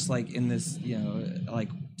I was just in this,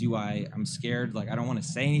 I'm scared, I don't want to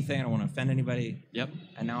say anything, I don't want to offend anybody. Yep.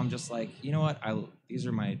 And now I'm just you know what, these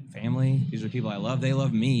are my family, these are people I love, they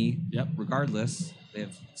love me. Yep. Regardless,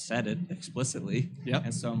 they've said it explicitly. Yep.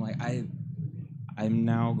 And so I'm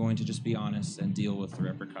now going to just be honest and deal with the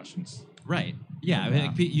repercussions. Right. Yeah. I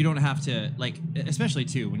mean, you don't have to, especially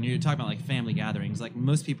too, when you're talking about family gatherings,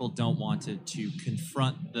 most people don't want to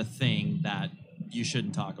confront the thing that you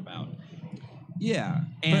shouldn't talk about. Yeah.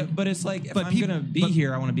 But it's if I'm going to be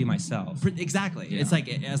here, I want to be myself. Exactly. Yeah. It's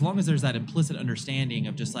as long as there's that implicit understanding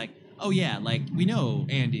of just we know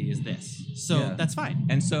Andy is this, so that's fine.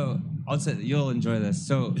 And so I'll say you'll enjoy this.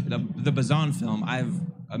 So the Bazan film, I have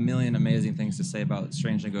a million amazing things to say about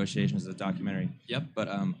Strange Negotiations, the documentary. Yep. But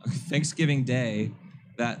Thanksgiving Day,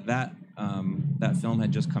 that film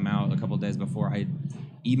had just come out a couple of days before. I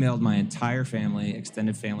emailed my entire family,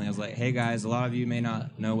 extended family. I was like, hey guys, a lot of you may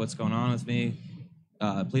not know what's going on with me.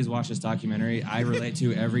 Please watch this documentary. I relate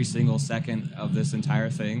to every single second of this entire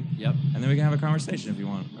thing. Yep. And then we can have a conversation if you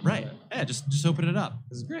want. Right. Yeah, just open it up.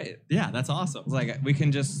 This is great. Yeah, that's awesome.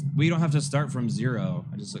 It's we don't have to start from zero.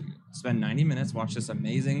 I just spend 90 minutes, watch this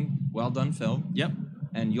amazing, well-done film. Yep.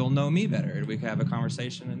 And you'll know me better. We can have a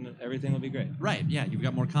conversation and everything will be great. Right, yeah, you've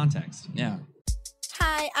got more context. Yeah.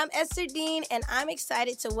 Hi, I'm Esther Dean, and I'm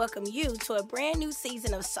excited to welcome you to a brand new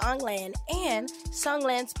season of Songland and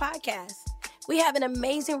Songland's podcast. We have an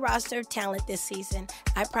amazing roster of talent this season.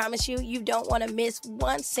 I promise you don't want to miss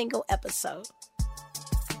one single episode.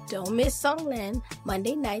 Don't miss Songland,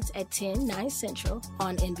 Monday nights at 9 Central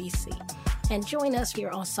on NBC. And join us here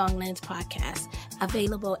on Songland's podcast,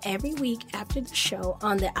 available every week after the show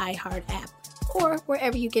on the iHeart app or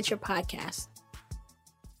wherever you get your podcasts.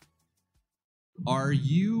 Are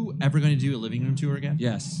you ever going to do a living room tour again?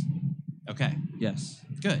 Yes. Okay. Yes.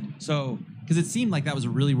 Good. So, because it seemed like that was a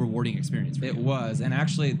really rewarding experience for you. It was. And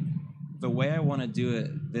actually, the way I want to do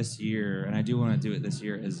it this year, and I do want to do it this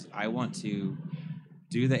year, is I want to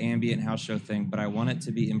do the ambient house show thing, but I want it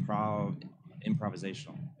to be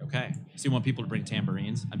improvisational. Okay. So you want people to bring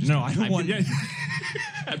tambourines? I'm No, I don't want.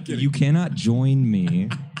 I'm kidding. You cannot join me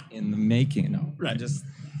in the making. No, Right.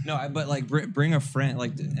 But like bring a friend.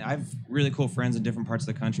 Like I have really cool friends in different parts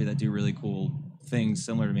of the country that do really cool things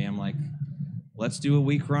similar to me. I'm like, let's do a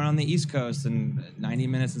week run on the East Coast and 90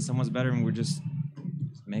 minutes in someone's bedroom. We're just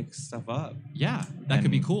make stuff up. Yeah, that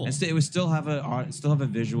could be cool. And it would still have a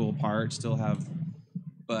visual part.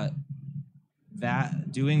 But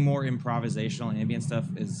that doing more improvisational ambient stuff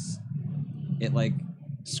it like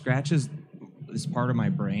scratches this part of my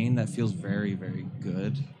brain that feels very, very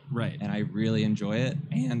good. Right. And I really enjoy it.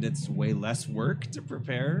 And it's way less work to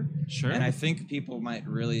prepare. Sure. And I think people might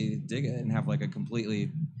really dig it and have like a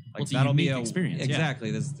completely like it's a that'll be unique a experience.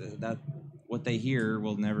 Exactly. That what they hear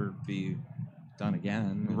will never be done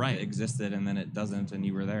again. Right. It existed and then it doesn't and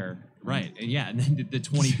you were there. Right. And yeah, and then the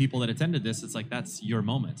 20 people that attended this, it's like that's your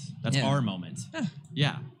moment. That's Yeah. our moment.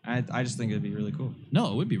 Yeah. I just think it'd be really cool.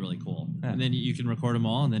 No, it would be really cool. Yeah. And then you can record them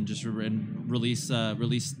all and then just release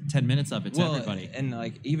 10 minutes of it to everybody. And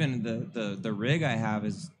like even the rig I have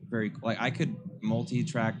is very like I could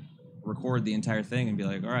multi-track record the entire thing and be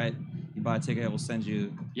like, all right, you buy a ticket, we'll send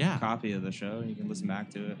you a copy of the show and you can listen back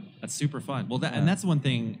to it. That's super fun. Well, and that's one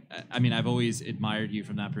thing. I mean, I've always admired you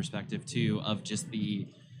from that perspective too, of just the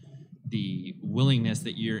willingness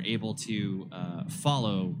that you're able to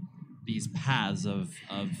follow these paths of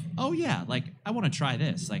oh yeah, like I want to try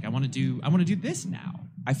this, like I want to do this now.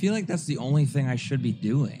 I feel like that's the only thing I should be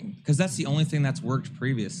doing because that's the only thing that's worked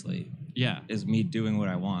previously. Yeah, is me doing what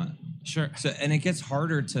I want. Sure. So and it gets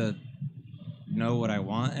harder to know what I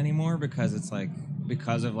want anymore because it's like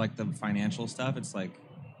because of like the financial stuff. It's like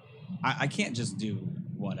I can't just do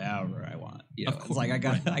whatever I want. You know? Of course, it's like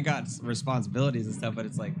I got responsibilities and stuff, but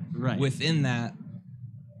it's like within that.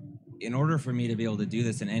 In order for me to be able to do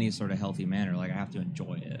this in any sort of healthy manner, like I have to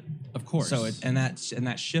enjoy it. Of course. So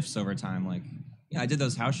that shifts over time. Like, yeah, I did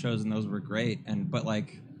those house shows and those were great. But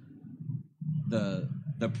like the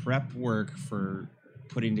prep work for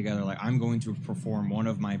putting together, like I'm going to perform one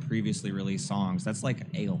of my previously released songs. That's like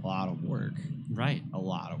a lot of work. Right. A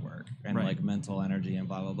lot of work and like mental energy and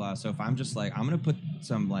blah, blah, blah. So if I'm just like, I'm going to put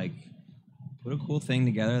a cool thing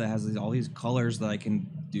together that has all these colors that I can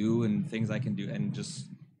do and things I can do and just,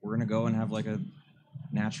 we're going to go and have like a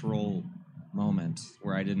natural moment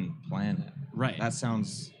where I didn't plan it. Right. That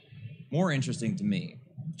sounds more interesting to me.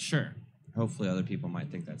 Sure. Hopefully other people might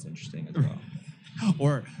think that's interesting as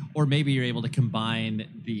well. Or maybe you're able to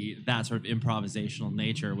combine that sort of improvisational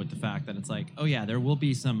nature with the fact that it's like, oh yeah, there will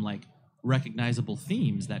be some like recognizable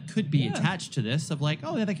themes that could be attached to this of like,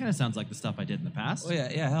 oh yeah, that kind of sounds like the stuff I did in the past. Well,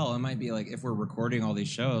 yeah, hell, it might be like if we're recording all these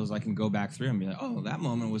shows, I can go back through and be like, oh, that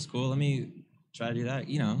moment was cool. Let me try to do that,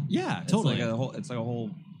 you know? Yeah, totally. It's like a whole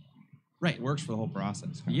right. It works for the whole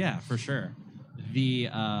process. Yeah, for sure. The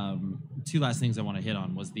two last things I want to hit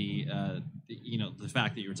on was the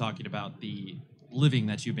fact that you were talking about the living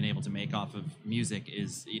that you've been able to make off of music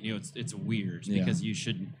is, you know, it's weird because you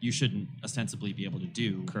shouldn't ostensibly be able to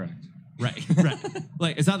do. Correct. Right.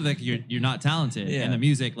 Like it's not that you're not talented in the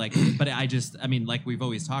music, like, but I mean, like we've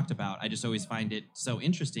always talked about, I just always find it so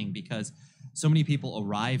interesting because so many people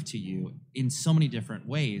arrive to you in so many different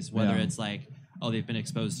ways, whether it's like, oh, they've been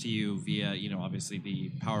exposed to you via, you know, obviously the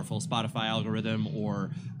powerful Spotify algorithm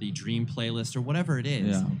or the Dream playlist or whatever it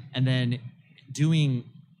is. Yeah. And then doing,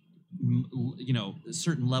 you know,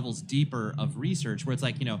 certain levels deeper of research where it's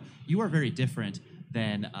like, you know, you are very different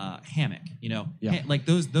than Hammock, you know, like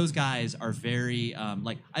those guys are very,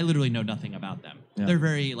 like I literally know nothing about them. Yeah. They're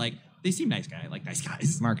very like, they seem nice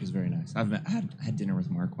guys. Mark is very nice. I had dinner with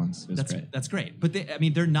Mark once. It was great. That's great. But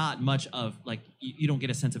they're not much of like you don't get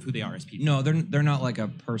a sense of who they are as people. No, they're not like a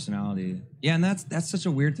personality. Yeah, and that's such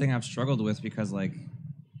a weird thing I've struggled with because like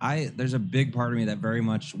there's a big part of me that very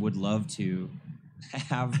much would love to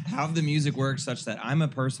have the music work such that I'm a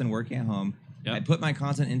person working at home. Yep. I put my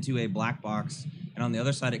content into a black box, and on the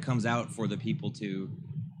other side it comes out for the people to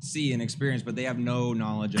see and experience, but they have no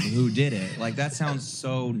knowledge of who did it. Like that sounds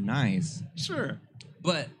so nice. Sure.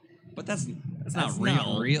 But that's not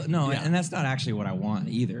real. No, and that's not actually what I want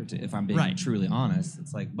either, if I'm being truly honest.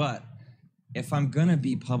 It's like, but if I'm gonna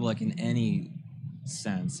be public in any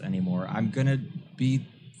sense anymore, I'm gonna be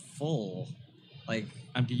full. Like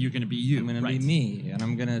you're gonna be you. I'm gonna be me, and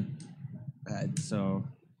I'm gonna so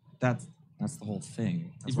that's the whole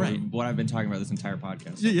thing. That's what I've been talking about this entire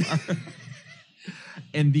podcast so far.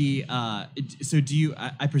 And so do you?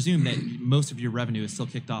 I presume that most of your revenue is still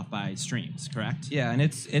kicked off by streams, correct? Yeah, and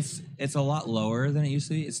it's a lot lower than it used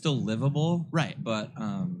to be. It's still livable, right? But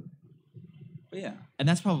But yeah. And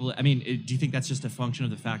that's probably, I mean, do you think that's just a function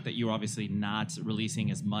of the fact that you're obviously not releasing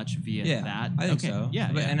as much via that? I think so. Yeah.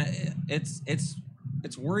 But, yeah. And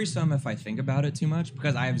it's worrisome if I think about it too much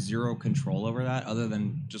because I have zero control over that other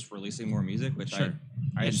than just releasing more music, which I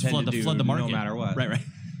just intend to do flood the market. no matter what. Right.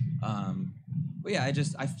 But yeah,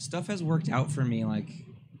 stuff has worked out for me. Like,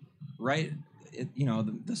 the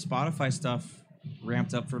Spotify stuff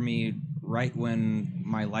ramped up for me right when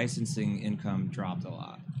my licensing income dropped a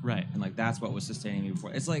lot. Right. And like that's what was sustaining me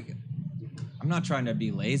before. It's like I'm not trying to be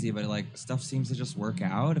lazy, but like stuff seems to just work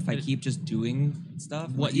out if I keep just doing stuff.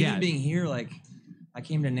 Even being here, like I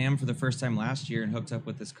came to NAMM for the first time last year and hooked up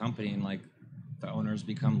with this company, and like the owner's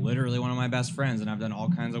become literally one of my best friends, and I've done all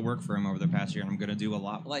kinds of work for him over the past year, and I'm gonna do a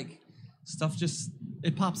lot. Like stuff just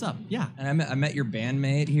it pops up, yeah. And I met your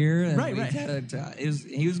bandmate here, and right.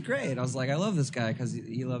 He was great. I was like, I love this guy because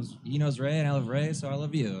he knows Ray, and I love Ray, so I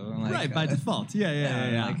love you. And like, right by default,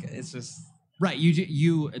 yeah. Like it's just right.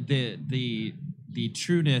 You the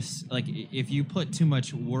trueness, like if you put too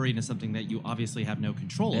much worry into something that you obviously have no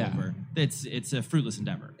control over, it's a fruitless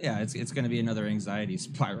endeavor. Yeah, it's going to be another anxiety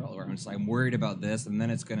spiral where I'm worried about this, and then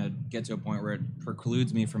it's going to get to a point where it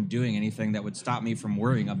precludes me from doing anything that would stop me from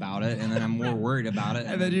worrying about it, and then I'm more worried about it,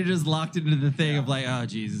 and then you're just locked into the thing of like, oh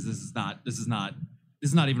Jesus, this is not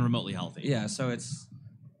even remotely healthy. Yeah, so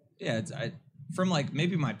from like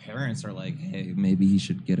maybe my parents are like, hey, maybe he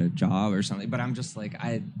should get a job or something, but I'm just like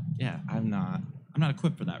I'm not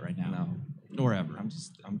equipped for that right now. No, nor ever.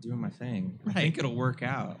 I'm doing my thing. Right. I think it'll work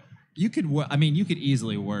out. You could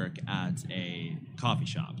easily work at a coffee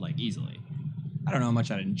shop, like easily. I don't know how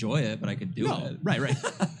much I'd enjoy it, but I could do it. Right.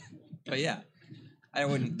 But yeah, I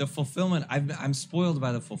wouldn't. The fulfillment. I'm spoiled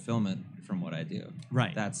by the fulfillment from what I do.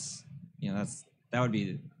 Right. That would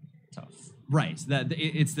be tough. Right. That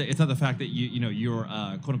it's not the fact that you're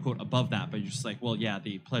quote unquote above that, but you're just like, well, yeah,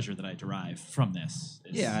 the pleasure that I derive from this.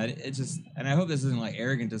 It's just, and I hope this isn't like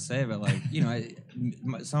arrogant to say, but like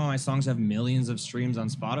some of my songs have millions of streams on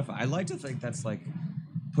Spotify. I like to think that's like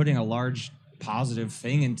putting a large positive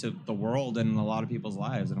thing into the world and a lot of people's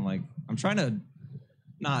lives, and I'm trying to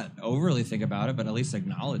not overly think about it, but at least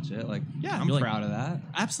acknowledge it. Like, yeah, I'm proud of that.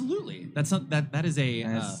 Absolutely. That is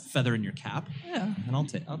a feather in your cap. Yeah, and I'll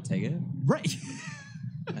take it. Right.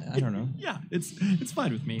 I don't know. Yeah, it's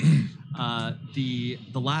fine with me. The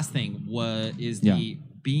last thing is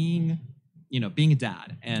being a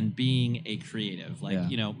dad and being a creative. Like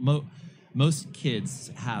most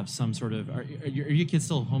kids have some sort of. Are your kids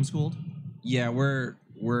still homeschooled? Yeah, we're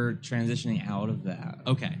transitioning out of that.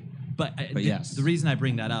 Okay. But yes. The reason I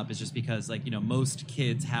bring that up is just because, most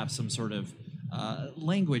kids have some sort of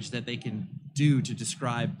language that they can do to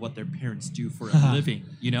describe what their parents do for a living,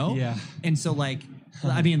 Yeah. And so,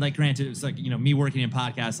 granted, it's me working in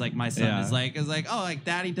podcasts, like, my son is like, oh, like,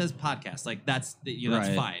 daddy does podcasts. Like, that's,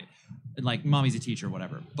 that's fine. And, like, mommy's a teacher or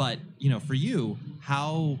whatever. But, for you,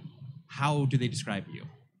 how do they describe you?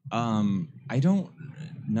 I don't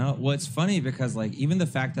know. Well, it's funny because, like, even the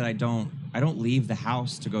fact that I don't leave the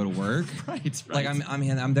house to go to work. Right. Like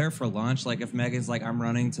I'm there for lunch. Like if Megan's like, I'm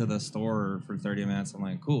running to the store for 30 minutes, I'm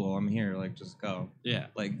like, cool, I'm here. Like just go. Yeah.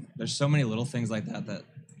 Like there's so many little things like that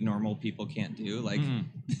normal people can't do. Like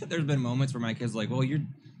there's been moments where my kid's like, well, your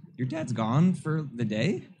dad's gone for the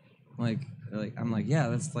day. Like I'm like, yeah,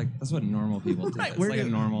 that's what normal people do. Right. It's like a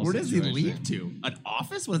normal Where does he situation. leave to? An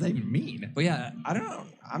office? What does that even mean? But yeah, I don't know.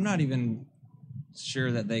 I'm not even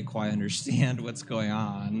sure that they quite understand what's going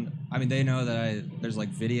on. I mean, they know that there's like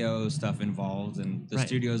video stuff involved, and the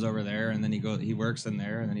studio's over there, and then he works in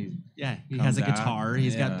there, and then he has a guitar,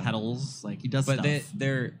 he's got pedals, like he does stuff.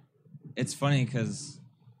 But it's funny because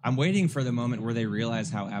I'm waiting for the moment where they realize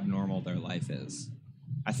how abnormal their life is.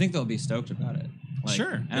 I think they'll be stoked about it. Like,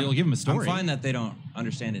 sure, and you'll give them a story. I'm fine that they don't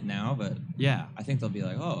understand it now, but yeah, I think they'll be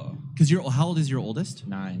like, oh. Because how old is your oldest?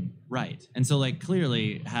 9. Right, and so like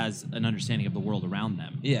clearly has an understanding of the world around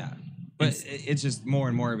them. Yeah, but it's just more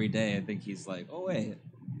and more every day. I think he's like, oh wait,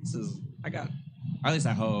 or at least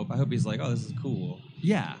I hope he's like, oh, this is cool.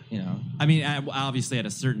 Yeah, I mean, obviously, at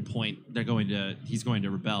a certain point, he's going to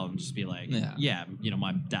rebel and just be like, yeah,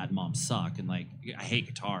 my dad and mom suck, and like, I hate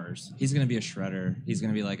guitars. He's gonna be a shredder. He's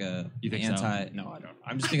gonna be like You think anti. So? No, I don't.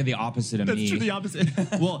 I'm just thinking the opposite of me. That's true. The opposite.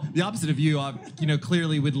 Well, the opposite of you,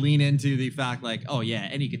 clearly would lean into the fact like, oh yeah,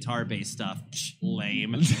 any guitar-based stuff,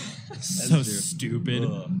 lame, so true. Stupid.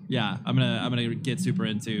 Ugh. Yeah, I'm gonna get super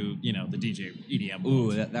into the DJ EDM.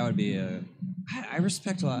 Ooh, that would be a. I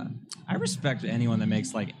respect a lot. I respect anyone that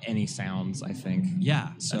makes like any sounds. I think. Yeah,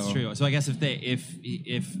 that's true. So I guess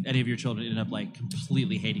if any of your children end up like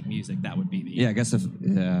completely hating music, that would be the. Yeah, I guess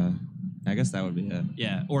that would be it.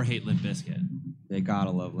 Yeah, or hate Limp Bizkit. They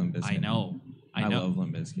gotta love Limp Bizkit. I know. I love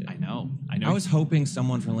Limp Bizkit. I know. I was hoping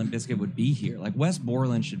someone from Limp Bizkit would be here. Like Wes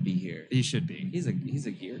Borland should be here. He should be. He's a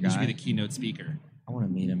gear guy. He should be the keynote speaker. I want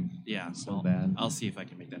to meet him. Yeah, so bad. I'll see if I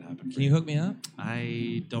can make that happen. Can you hook me up?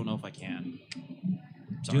 I don't know if I can.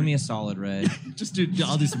 Sorry. Do me a solid, Ray.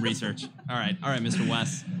 I'll do some research. All right, Mr.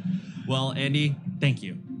 Wes. Well, Andy, thank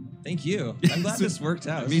you. Thank you. I'm glad this worked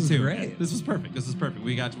out. Me too. Great. This was perfect.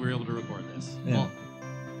 We were able to record this. Yeah. Well,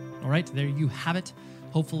 all right, there you have it.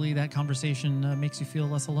 Hopefully that conversation makes you feel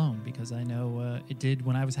less alone, because I know it did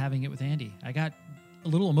when I was having it with Andy. I got a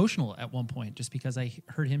little emotional at one point just because I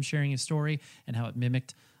heard him sharing his story and how it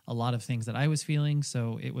mimicked a lot of things that I was feeling.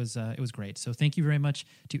 So it was great. So thank you very much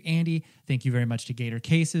to Andy. Thank you very much to Gator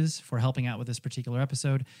Cases for helping out with this particular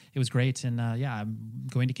episode. It was great. And I'm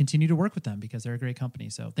going to continue to work with them because they're a great company.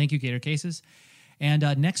 So thank you, Gator Cases. And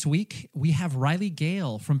next week, we have Riley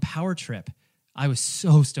Gale from Power Trip. I was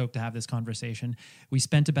so stoked to have this conversation. We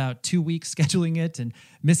spent about 2 weeks scheduling it and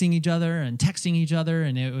missing each other and texting each other,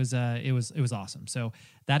 and it was awesome. So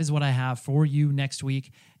that is what I have for you next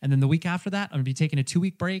week. And then the week after that, I'm going to be taking a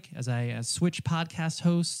 2-week break as I switch podcast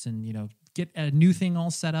hosts and get a new thing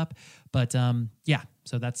all set up. But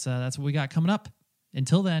so that's what we got coming up.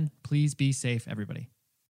 Until then, please be safe, everybody.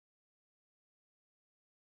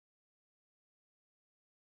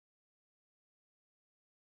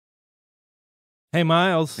 Hey,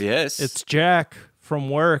 Miles. Yes. It's Jack from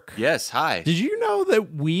work. Yes, hi. Did you know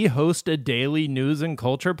that we host a daily news and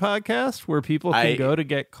culture podcast where people can go to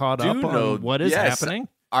get caught up on what is happening?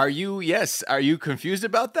 Are you confused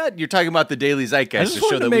about that? You're talking about the Daily Zeitgeist, I just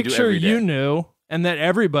wanted to make sure you knew and that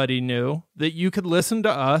everybody knew that you could listen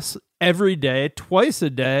to us every day, twice a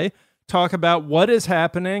day, talk about what is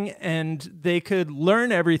happening, and they could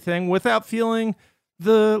learn everything without feeling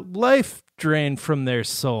the life drained from their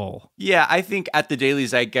soul. Yeah, I think at the Daily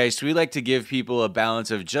Zeitgeist, we like to give people a balance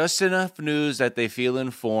of just enough news that they feel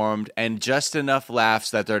informed and just enough laughs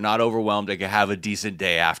that they're not overwhelmed and can have a decent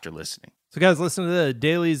day after listening. So guys, listen to the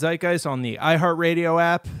Daily Zeitgeist on the iHeartRadio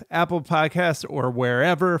app, Apple Podcasts, or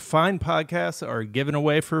wherever fine podcasts are given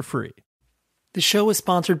away for free. The show is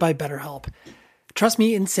sponsored by BetterHelp. Trust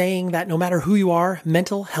me in saying that no matter who you are,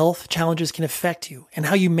 mental health challenges can affect you, and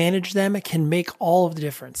how you manage them can make all of the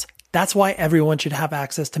difference. That's why everyone should have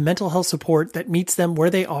access to mental health support that meets them where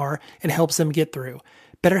they are and helps them get through.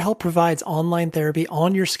 BetterHelp provides online therapy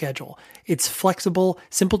on your schedule. It's flexible,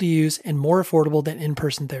 simple to use, and more affordable than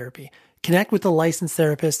in-person therapy. Connect with a licensed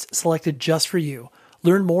therapist selected just for you.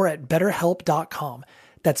 Learn more at BetterHelp.com.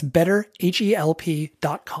 That's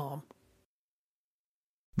BetterHelp.com.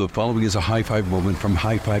 The following is a high-five moment from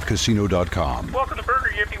HighFiveCasino.com. Welcome to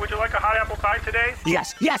Burger Yippee. Would you like a hot apple pie today?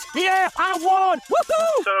 Yes, yeah, I won!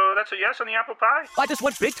 Woohoo! So that's a yes on the apple pie? I just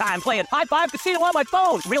went big time playing High Five Casino on my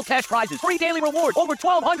phone. Real cash prizes, free daily rewards, over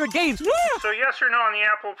 1,200 games. Yeah! So yes or no on the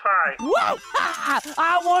apple pie? Whoa!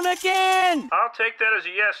 I won again! I'll take that as a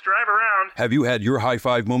yes. Drive around. Have you had your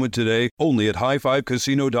high-five moment today? Only at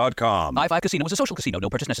HighFiveCasino.com. High Five Casino is a social casino. No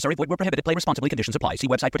purchase necessary. Void where prohibited. Play responsibly. Conditions apply. See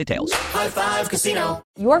website for details. High Five Casino.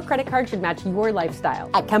 Your credit card should match your lifestyle.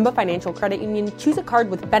 At Kemba Financial Credit Union, choose a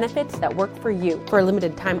card with benefits that work for you. For a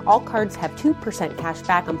limited time, all cards have 2% cash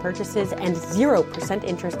back on purchases and 0%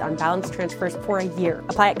 interest on balance transfers for a year.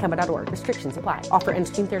 Apply at Kemba.org. Restrictions apply. Offer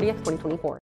ends June 30th, 2024.